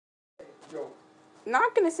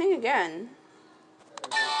Not gonna sing again.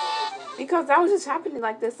 Because that was just happening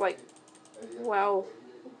like this, like, well,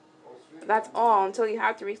 that's all until you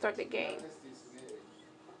have to restart the game.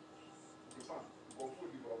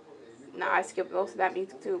 Nah, I skipped most of that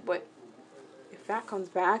music too, but if that comes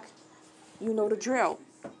back, you know the drill.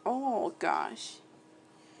 Oh, gosh.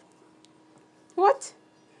 What?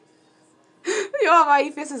 Yo,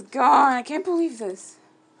 my fist is gone. I can't believe this.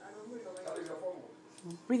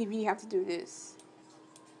 Really, really have to do this.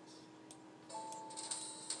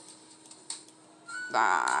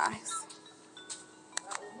 Nice.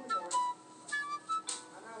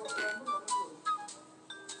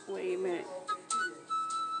 Wait a minute.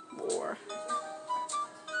 More.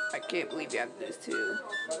 I can't believe you have to do this too.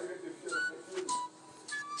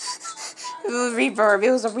 It was a reverb.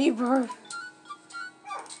 It was a reverb.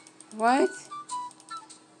 What?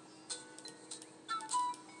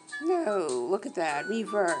 No, look at that.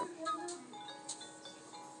 Reverb.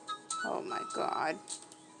 Oh my god.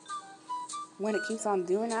 When it keeps on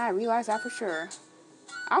doing that, I realize that for sure.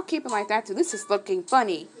 I'll keep it like that too. This is looking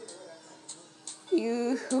funny.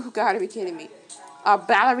 You gotta be kidding me. A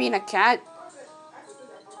ballerina cat?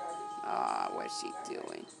 What's she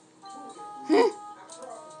doing?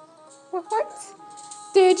 What?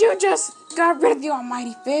 Did you just got rid of the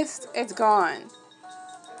almighty fist? It's gone.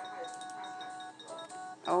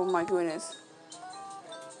 Oh my goodness.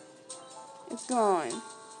 It's gone.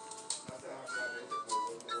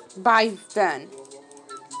 Bye then.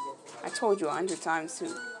 I told you 100 times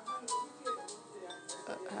too.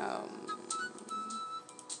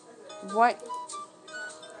 What?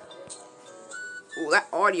 Oh, that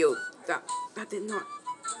audio, that did not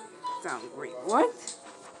sound great. What?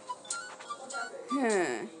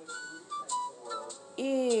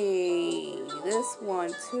 This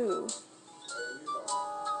one too.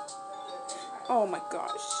 Oh my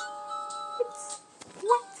gosh.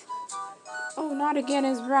 What? Oh, not again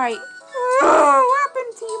is right. Oh, what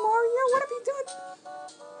happened to you, Mario? What have you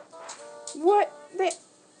done? What? They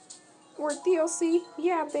were DLC?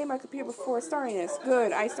 Yeah, I updated my computer before starting this.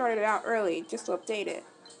 Good, I started it out early just to update it.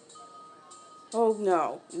 Oh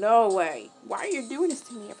no, no way. Why are you doing this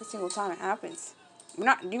to me every single time it happens? I'm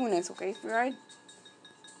not doing this, okay, right?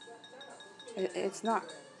 It's not.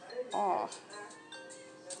 Oh.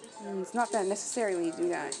 It's not that necessarily you do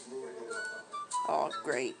that. Oh,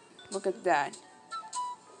 great. Look at that.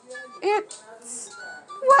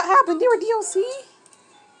 What happened? They were DLC?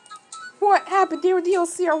 What happened? They were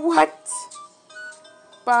DLC or what?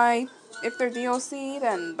 Bye. If they're DLC,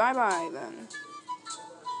 then bye-bye then.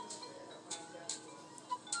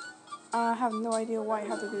 I have no idea why I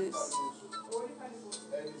have to do this.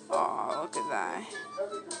 Oh, look at that.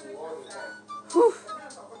 Whew.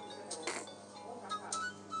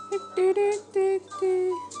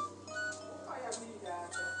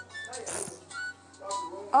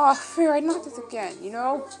 Oh, fear, I knocked this again, you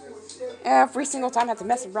know? Every single time I have to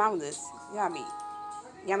mess around with this. You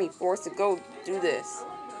got me forced to go do this.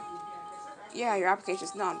 Yeah, your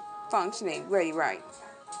application's not functioning really right.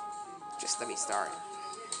 Just let me start.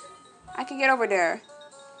 I can get over there.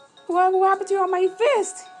 What happened to you on my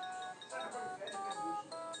fist?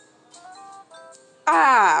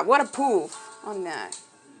 Ah, what a poof on that.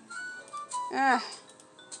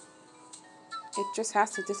 It just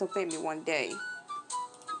has to disobey me one day.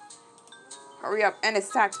 Hurry up, end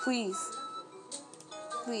its tax, please.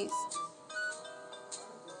 Please.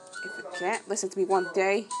 If it can't listen to me one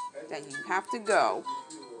day, then you have to go.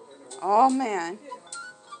 Oh, man.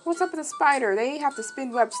 What's up with the spider? They have to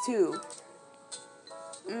spin webs, too.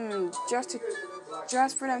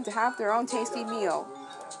 Just for them to have their own tasty meal.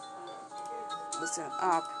 Listen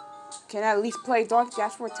up. Can I at least play Dog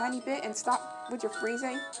Dash for a tiny bit and stop with your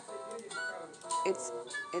freezing? It's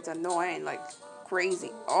annoying, like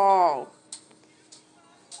crazy. Oh.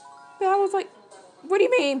 But I was like, what do you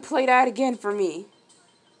mean play that again for me?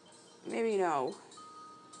 Maybe no.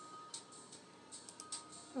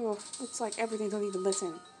 Oh, looks like everything doesn't even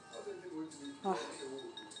listen. Oh,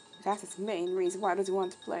 that's its main reason why it doesn't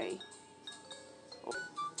want to play. Oh.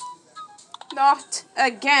 Not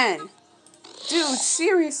again! Dude,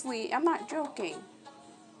 seriously, I'm not joking.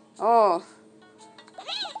 Oh.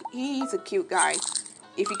 He's a cute guy.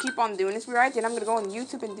 If you keep on doing this right, then I'm gonna go on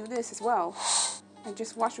YouTube and do this as well. And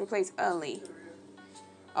just watch replays early.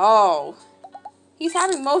 Oh. He's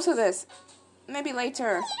having most of this. Maybe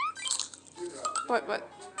later. But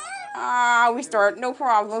restart, no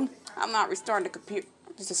problem. I'm not restarting the computer.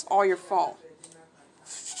 This is all your fault.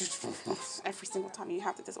 Every single time you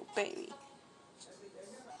have to disobey me.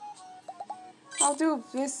 I'll do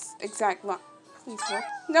this exact line. Please work.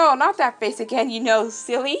 No, not that face again, you know,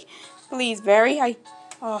 silly. Please, Barry.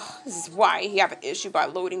 Oh, this is why you have an issue by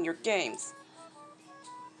loading your games.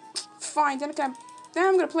 Fine, then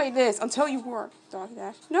I'm gonna play this until you work, Doggy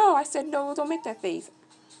Dash. No, I said no, don't make that face.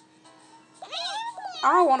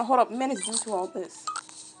 I don't want to hold up minutes due to all this.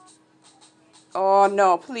 Oh,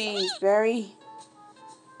 no, please, Barry.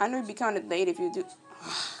 I know you'd be kind of late if you do.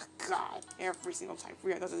 Oh, God, every single time.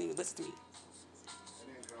 Freya doesn't even listen to me.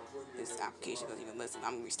 This application doesn't even listen.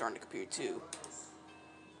 I'm restarting the computer, too.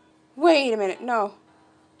 Wait a minute, no.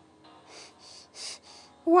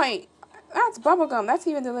 Wait, that's bubblegum. That's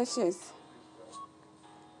even delicious.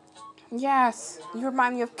 Yes, you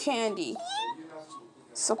remind me of candy.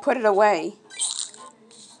 So put it away.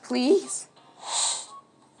 Please?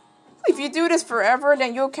 If you do this forever,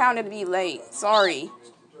 then you'll count it to be late. Sorry.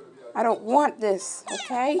 I don't want this,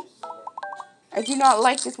 okay? I do not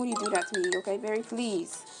like this when you do that to me, okay, Barry?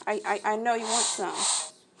 Please. I know you want some.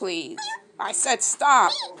 Please. I said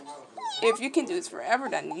stop. If you can do this forever,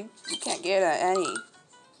 then you can't get any.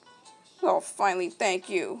 Oh, finally, thank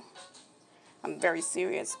you. I'm very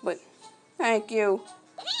serious, but thank you.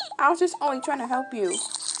 I was just only trying to help you.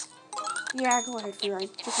 Yeah, go ahead, Fear. I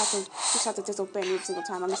just have to disobey me every single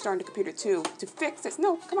time. I'm restarting the computer too to fix this.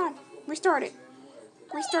 No, come on, restart it.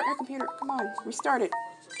 Restart your computer. Come on, restart it.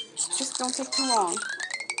 Just don't take too long.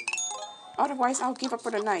 Otherwise, I'll give up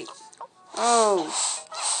for the night. Oh,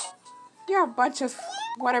 you're a bunch of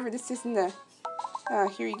whatever this is in the.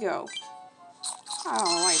 Here you go. I don't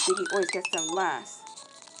know why Biggie always gets them last.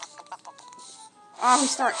 Oh,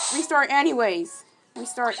 restart anyways.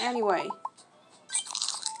 Restart anyway.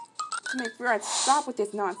 To make sure I stop with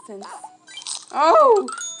this nonsense. Oh,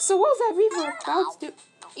 so what was that Reaper about to do?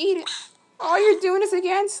 Eat it. Oh, you're doing this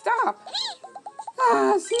again? Stop.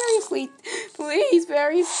 Ah, seriously. Please,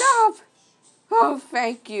 Barry, stop. Oh,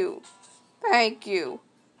 thank you. Thank you.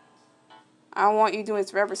 I don't want you doing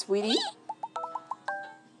this forever, sweetie.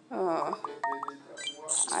 Oh.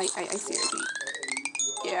 I seriously.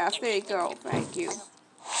 Yeah, there you go. Thank you.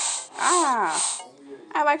 Ah.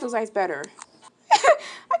 I like those eyes better.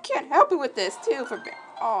 I can't help it with this, too.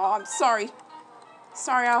 Oh, I'm sorry.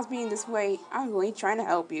 Sorry I was being this way. I'm really trying to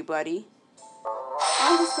help you, buddy.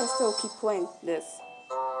 I'm just going to still keep playing this.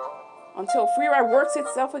 Until Free Ride works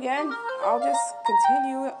itself again, I'll just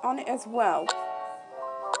continue on it as well.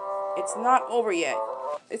 It's not over yet.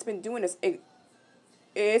 It's been doing this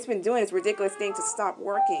ridiculous thing to stop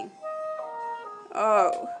working.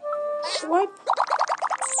 Oh. What?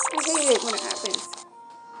 I hate it when it happens.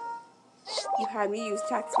 You had me use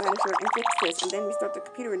Task Manager and fix this, and then restart the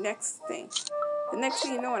computer next thing. The next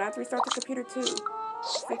thing you know, I have to restart the computer too.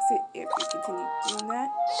 Fix it if you continue doing that.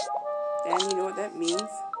 Then you know what that means.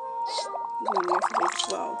 I'm going to yesterday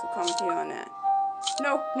as well to commentate on that.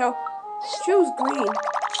 No. Choose green.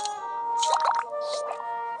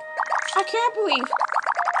 I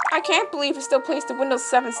can't believe it still plays the Windows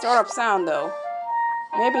 7 startup sound though.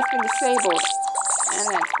 Maybe it's been disabled.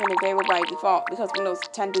 And it's been available by default because Windows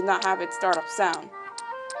 10 did not have its startup sound.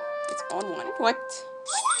 Its own one. What?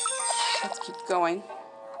 Let's keep going.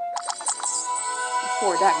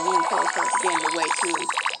 Before that mean color starts to get in the way too.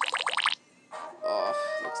 Oh,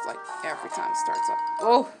 looks like every time it starts up.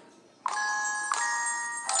 Oh!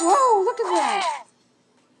 Whoa, look at that!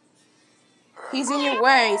 He's in your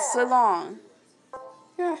way, so long.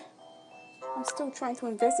 Yeah, I'm still trying to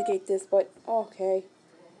investigate this, but okay.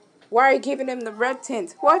 Why are you giving him the red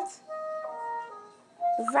tint? What?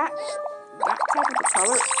 That type of the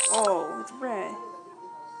color? Oh, it's red.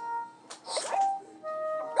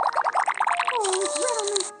 Oh, it's red on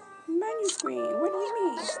the menu screen. What do you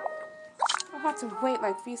mean? I'll have to wait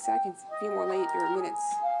like a few seconds, a few more later minutes.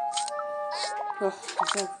 Oh,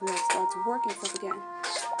 until it starts working stuff again.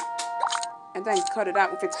 And then cut it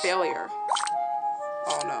out with its failure.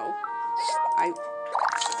 Oh no.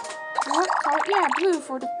 What color? Yeah, blue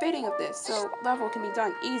for the fitting of this, so level can be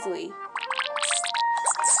done easily.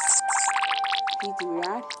 Can you do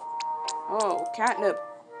that? Oh, catnip.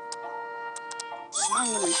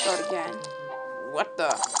 I'm gonna restart again. What the?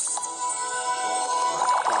 Oh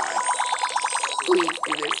my god. Please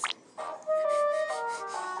do this.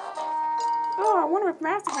 Oh, I wonder if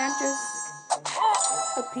Master Hand just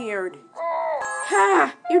appeared.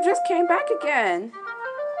 Ha! You just came back again.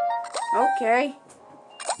 Okay.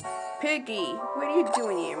 Piggy, what are you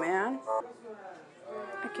doing here, man?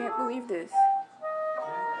 I can't believe this.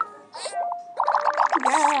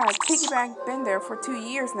 Yeah, Piggyback been there for 2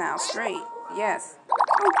 years now, straight. Yes.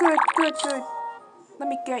 Oh, good. Let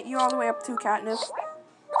me get you all the way up to Catnip.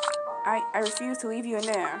 I refuse to leave you in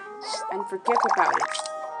there. And forget about it.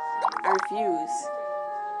 I refuse.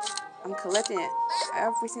 I'm collecting it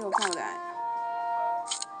every single time of that.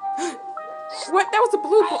 What? That was a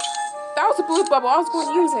blue that was a blue bubble. I was going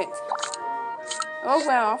to use it. Oh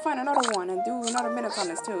well, I'll find another one and do another minute on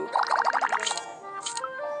this too.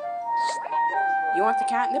 You want the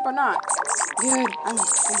catnip or not? Good.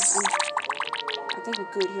 I think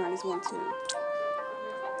we're good here on this one too.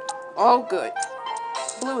 Oh, good.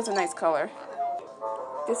 Blue is a nice color.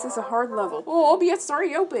 This is a hard level. Oh, OBS is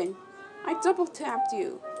already open. I double tapped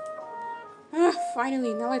you.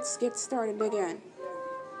 Finally, now let's get started again.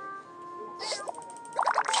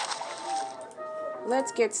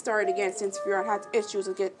 Let's get started again since we had issues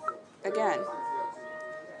again. Oh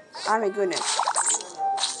my goodness.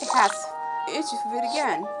 It has issues with it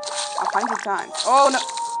again. 100 times. Oh no.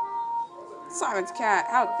 Simon's cat,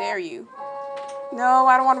 how dare you. No,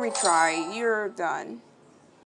 I don't want to retry. You're done.